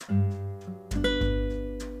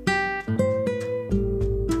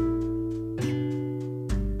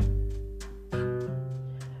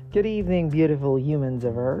Good evening, beautiful humans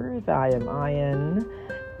of Earth. I am Ian,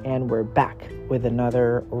 and we're back with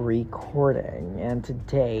another recording. And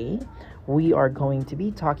today, we are going to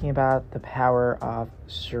be talking about the power of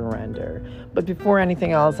surrender. But before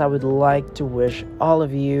anything else, I would like to wish all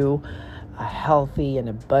of you a healthy and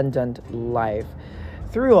abundant life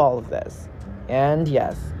through all of this. And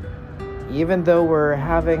yes, even though we're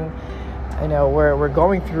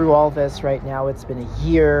going through all this right now, it's been a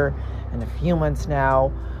year and a few months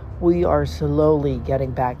now, we are slowly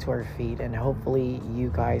getting back to our feet, and hopefully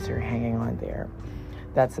you guys are hanging on there.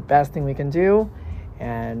 That's the best thing we can do,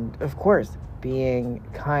 and of course, being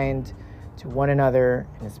kind to one another,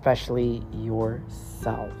 and especially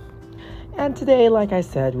yourself. And today, like I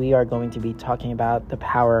said, we are going to be talking about the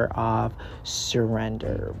power of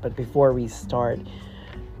surrender. But before we start,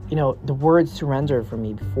 the word surrender for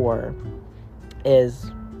me before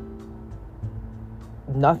is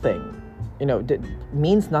nothing.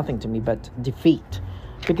 Means nothing to me but defeat,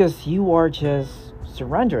 because you are just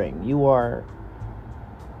surrendering. You are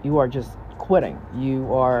just quitting.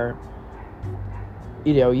 You are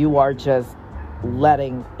just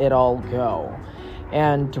letting it all go.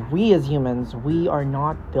 And we as humans, we are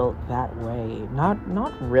not built that way. Not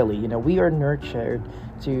really. We are nurtured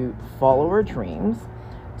to follow our dreams,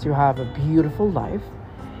 to have a beautiful life,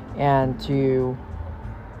 and to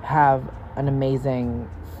have an amazing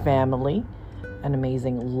family, an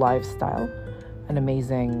amazing lifestyle, an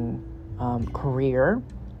amazing career,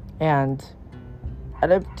 and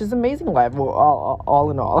just amazing life, all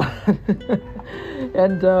in all.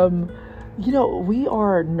 And we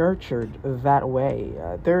are nurtured that way.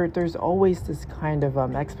 There's always this kind of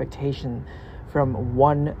expectation from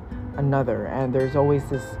one another, and there's always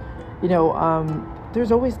this kind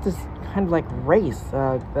of like race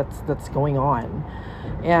that's going on.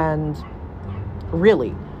 And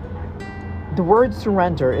really, the word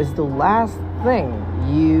surrender is the last thing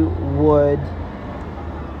you would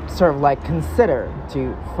sort of like consider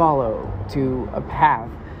to follow to a path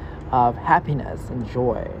of happiness and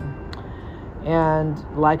joy. And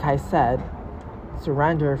like I said,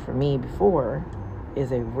 surrender for me before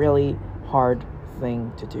is a really hard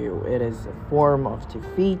thing to do. It is a form of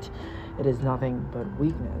defeat. It is nothing but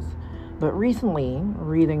weakness. But recently,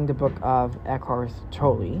 reading the book of Eckhart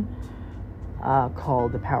Tolle,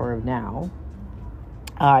 called The Power of Now,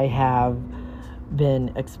 I have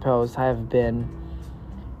been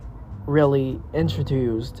really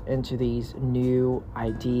introduced into these new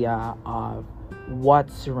idea of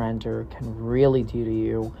what surrender can really do to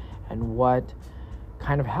you and what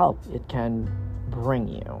kind of help it can bring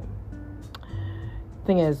you.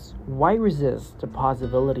 Thing is, why resist the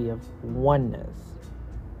possibility of oneness,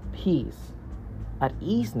 peace, at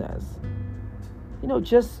easeness?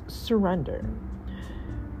 Just surrender.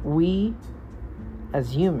 We,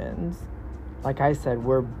 as humans, like I said,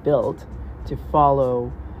 we're built to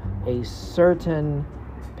follow a certain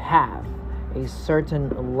path, a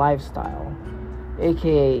certain lifestyle,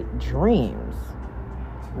 aka dreams.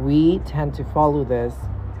 We tend to follow this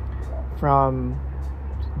from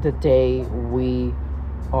the day we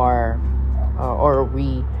are, or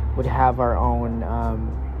we would have our own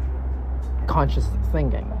conscious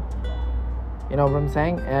thinking. You know what I'm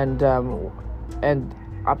saying? And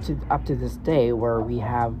up to this day, where we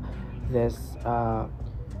have this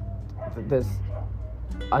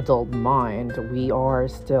adult mind, we are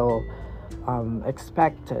still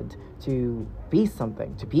expected to be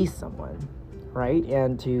something, to be someone, right?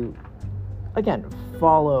 And to, again,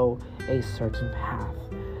 follow a certain path.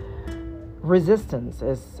 Resistance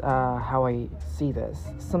is how I see this.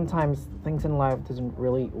 Sometimes things in life doesn't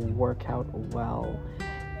really work out well,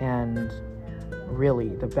 and really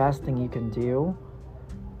the best thing you can do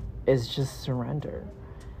is just surrender.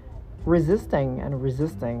 Resisting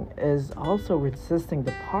is also resisting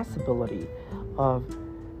the possibility of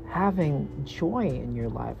having joy in your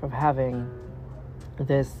life, of having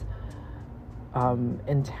this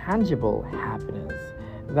intangible happiness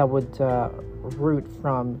that would root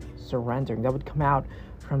from surrendering, that would come out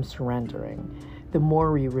from surrendering. The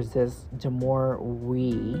more we resist, the more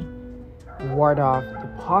we ward off the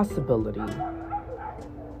possibility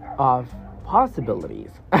of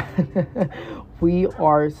possibilities. We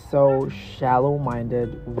are so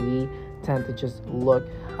shallow-minded. We tend to just look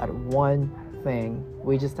at one thing.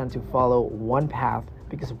 We just tend to follow one path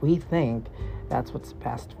because we think that's what's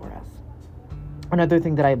best for us. Another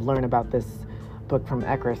thing that I've learned about this book from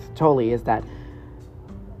Eckhart Tolle is that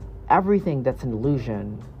everything that's an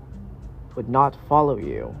illusion would not follow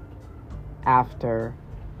you after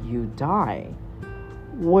you die,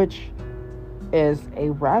 which is a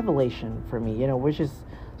revelation for me, which is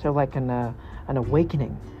sort of like an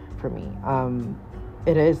awakening for me.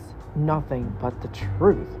 It is nothing but the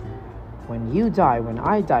truth. When you die, when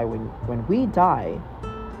I die, when we die,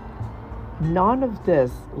 none of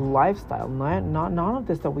this lifestyle, none of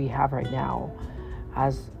this that we have right now,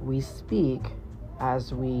 as we speak,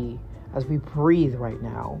 as we breathe right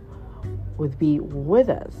now, would be with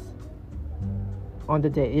us on the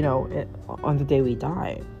day, on the day we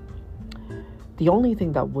die. The only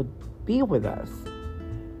thing that would be with us,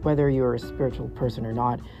 whether you're a spiritual person or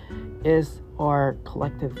not, is our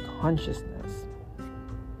collective consciousness,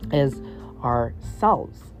 is our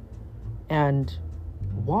selves. And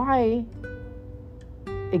why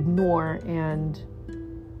ignore and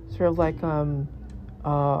sort of like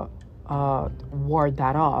ward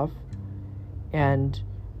that off and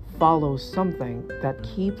follow something that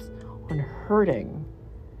keeps on hurting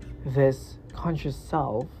this conscious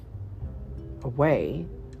self away,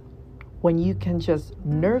 when you can just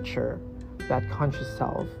nurture that conscious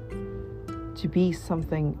self to be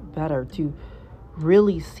something better, to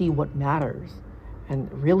really see what matters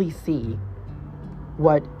and really see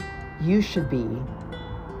what you should be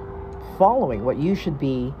following, what you should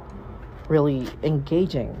be really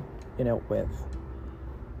engaging, with.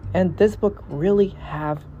 And this book really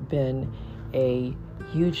have been a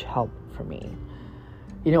huge help for me.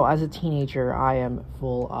 As a teenager, I am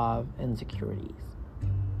full of insecurities.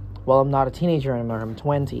 Well, I'm not a teenager anymore, I'm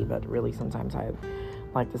 20, but really sometimes I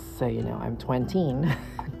like to say, I'm 20.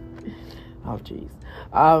 Oh, jeez.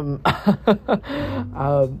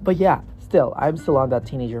 But yeah, I'm still on that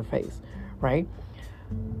teenager phase, right?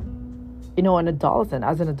 As an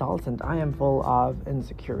adolescent, I am full of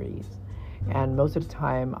insecurities. And most of the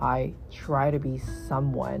time, I try to be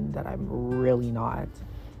someone that I'm really not.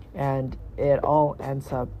 And it all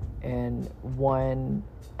ends up in one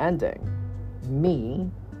ending. Me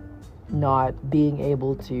not being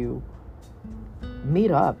able to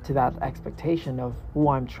meet up to that expectation of who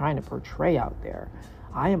I'm trying to portray out there.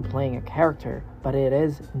 I am playing a character, but it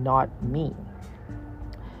is not me.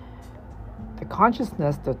 The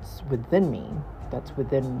consciousness that's within me, that's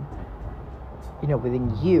within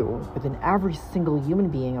you, within every single human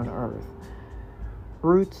being on earth,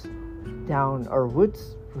 roots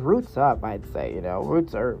up, I'd say,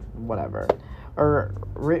 roots or whatever, or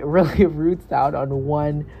really roots down on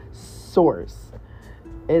one source.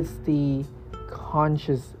 It's the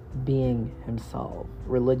conscious being himself.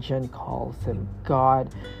 Religion calls him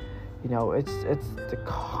God. It's the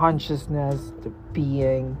consciousness, the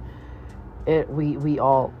being. We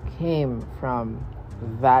all came from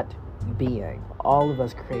that being. All of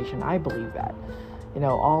us creation. I believe that.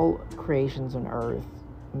 All creations on earth,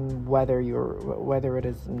 whether it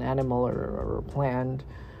is an animal or a plant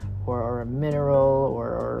or a mineral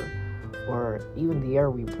or even the air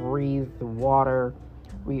we breathe, the water,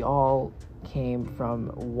 we all came from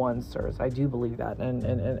one source. I do believe that,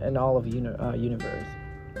 and all of universe.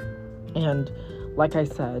 And like I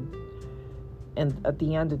said, and at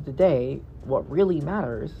the end of the day, what really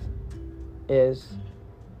matters is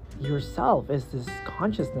yourself, is this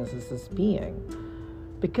consciousness, is this being.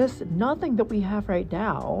 Because nothing that we have right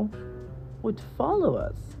now would follow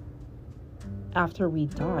us after we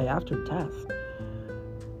die, after death.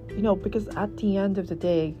 Because at the end of the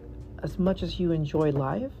day, as much as you enjoy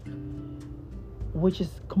life, which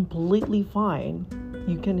is completely fine,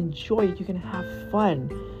 you can enjoy it, you can have fun.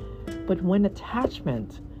 But when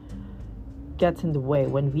attachment gets in the way,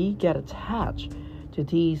 when we get attached to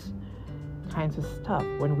these kinds of stuff,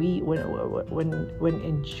 when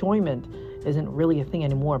enjoyment isn't really a thing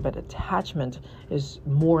anymore, but attachment is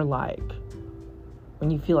more like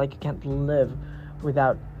when you feel like you can't live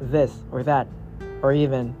without this or that, or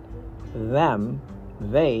even them,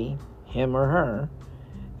 they, him or her,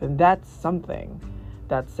 then that's something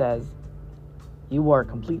that says you are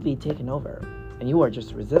completely taken over and you are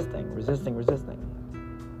just resisting,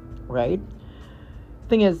 right?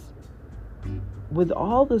 Thing is, with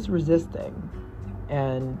all this resisting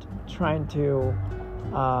and trying to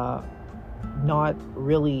not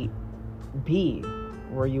really be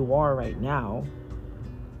where you are right now,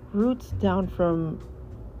 roots down from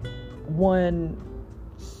one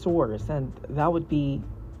source, and that would be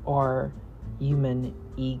our human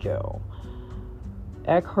ego.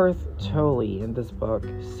 Eckhart Tolle in this book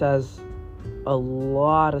says a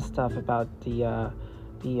lot of stuff about the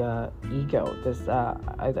ego. This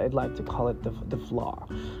I'd like to call it the flaw,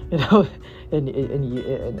 in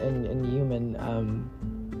human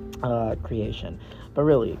creation. But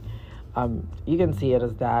really, you can see it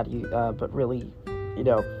as that. But really,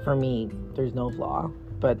 for me, there's no flaw.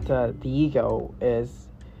 But the ego is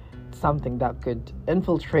something that could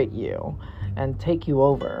infiltrate you and take you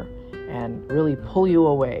over and really pull you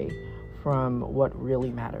away from what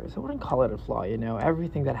really matters. I wouldn't call it a flaw,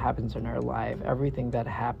 everything that happens in our life, everything that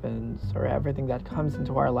happens or everything that comes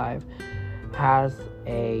into our life has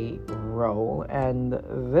a role. And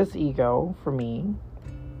this ego, for me,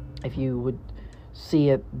 if you would see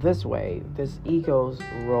it this way, this ego's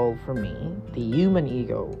role for me, the human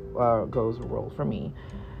ego's role for me,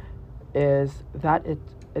 is that it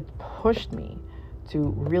pushed me to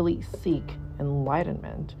really seek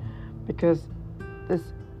enlightenment, because this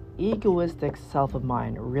egoistic self of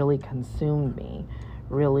mine really consumed me,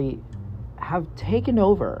 really have taken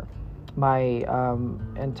over my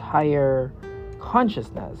entire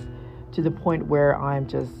consciousness, to the point where I'm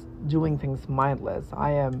just doing things mindless.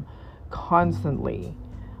 I am constantly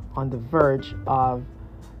on the verge of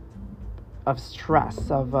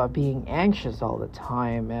stress, of being anxious all the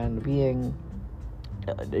time, and being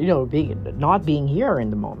not being here in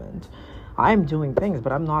the moment. I'm doing things,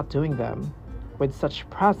 but I'm not doing them with such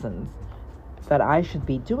presence that I should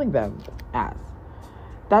be doing them as.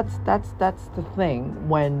 That's the thing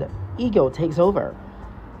when ego takes over.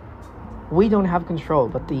 We don't have control,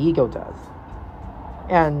 but the ego does.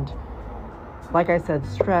 And like I said,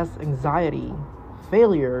 stress, anxiety,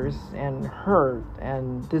 failures, and hurt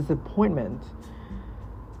and disappointment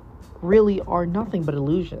really are nothing but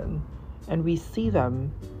illusion. And we see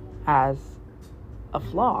them as a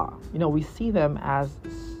flaw. We see them as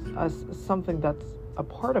something that's a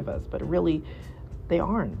part of us, but really they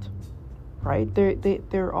aren't, right?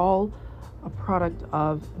 They're all a product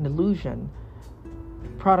of an illusion,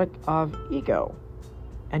 product of ego.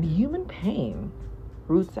 And human pain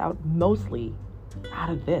roots out mostly out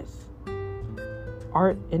of this,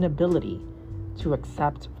 our inability to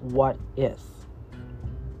accept what is.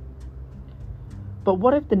 But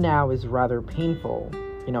what if the now is rather painful,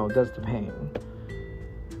 does the pain?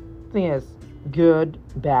 The thing is, good,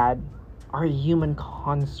 bad, are a human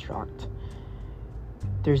construct.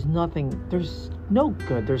 There's no good,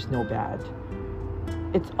 there's no bad.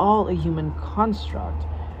 It's all a human construct.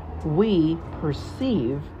 We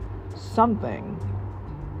perceive something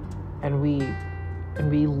and we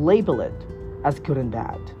label it as good and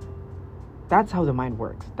bad. That's how the mind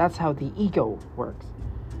works. That's how the ego works.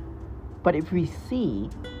 But if we see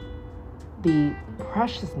the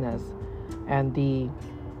preciousness and the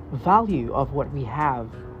value of what we have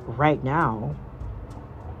right now,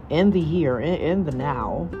 in the here, in the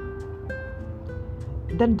now,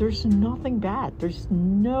 then there's nothing bad. There's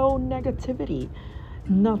no negativity.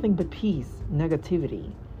 Nothing but peace,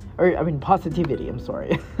 positivity, I'm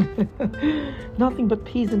sorry. Nothing but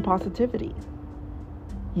peace and positivity.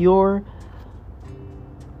 You're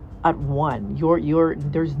at one.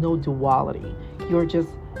 There's no duality. You're just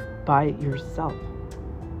by yourself.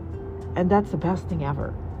 And that's the best thing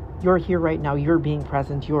ever. You're here right now. You're being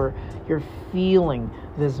present. You're feeling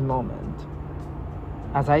this moment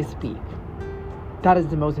as I speak. That is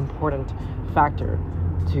the most important factor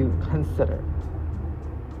to consider.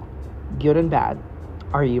 Good and bad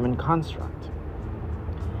are a human construct.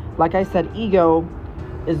 Like I said, ego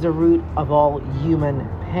is the root of all human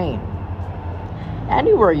pain.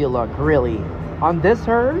 Anywhere you look, really, on this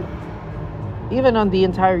earth, even on the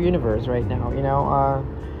entire universe right now,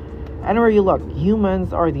 anywhere you look,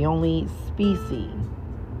 humans are the only species,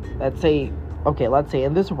 let's say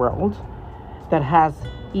in this world, that has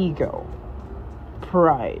ego,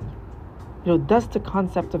 pride. Thus the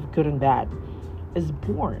concept of good and bad is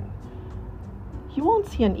born. You won't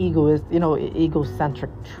see an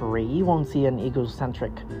egocentric tree. You won't see an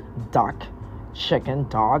egocentric duck, chicken,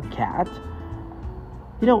 dog, cat.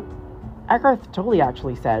 Eckhart Tolle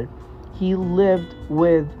actually said he lived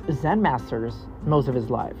with Zen masters most of his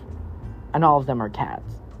life, and all of them are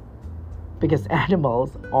cats, because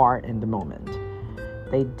animals are in the moment.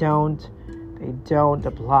 They don't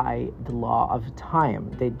apply the law of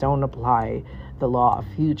time. They don't apply the law of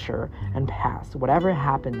future and past. Whatever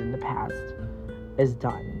happened in the past is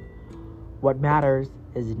done. What matters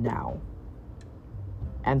is now.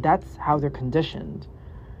 And that's how they're conditioned,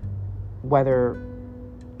 whether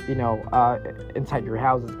inside your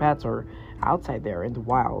house as pets or outside there in the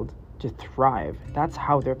wild, to thrive. That's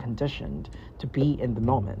how they're conditioned to be in the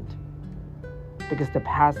moment, because the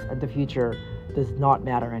past and the future does not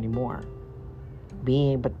matter anymore.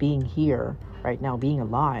 Being here right now, being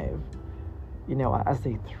alive, as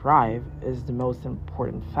they thrive, is the most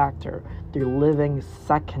important factor. They're living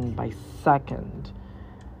second by second,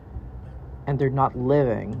 and they're not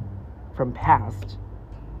living from past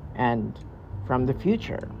and from the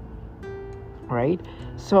future, right?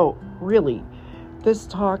 So really, this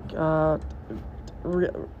talk, the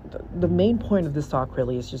main point of this talk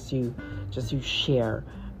really is just to share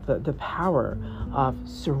the power of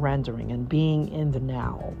surrendering and being in the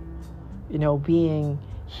now. Being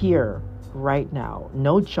here right now.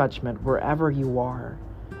 No judgment wherever you are.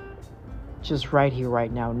 Just right here,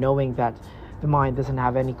 right now, knowing that the mind doesn't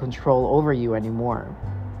have any control over you anymore.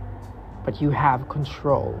 But you have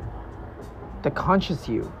control. The conscious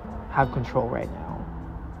you have control right now.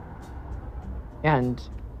 And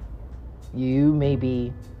you may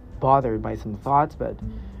be bothered by some thoughts, but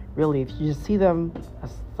really, if you just see them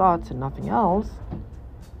as thoughts and nothing else,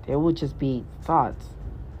 they will just be thoughts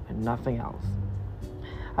and nothing else.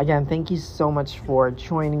 Again, thank you so much for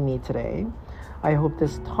joining me today. I hope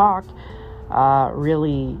this talk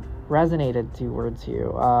really resonated towards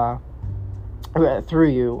you, through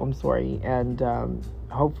you, and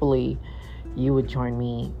hopefully you would join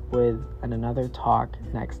me with another talk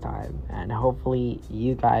next time, and hopefully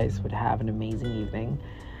you guys would have an amazing evening,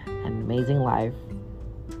 an amazing life.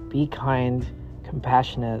 Be kind,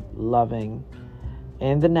 compassionate, loving,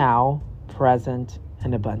 in the now, present,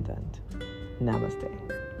 and abundant.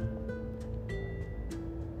 Namaste.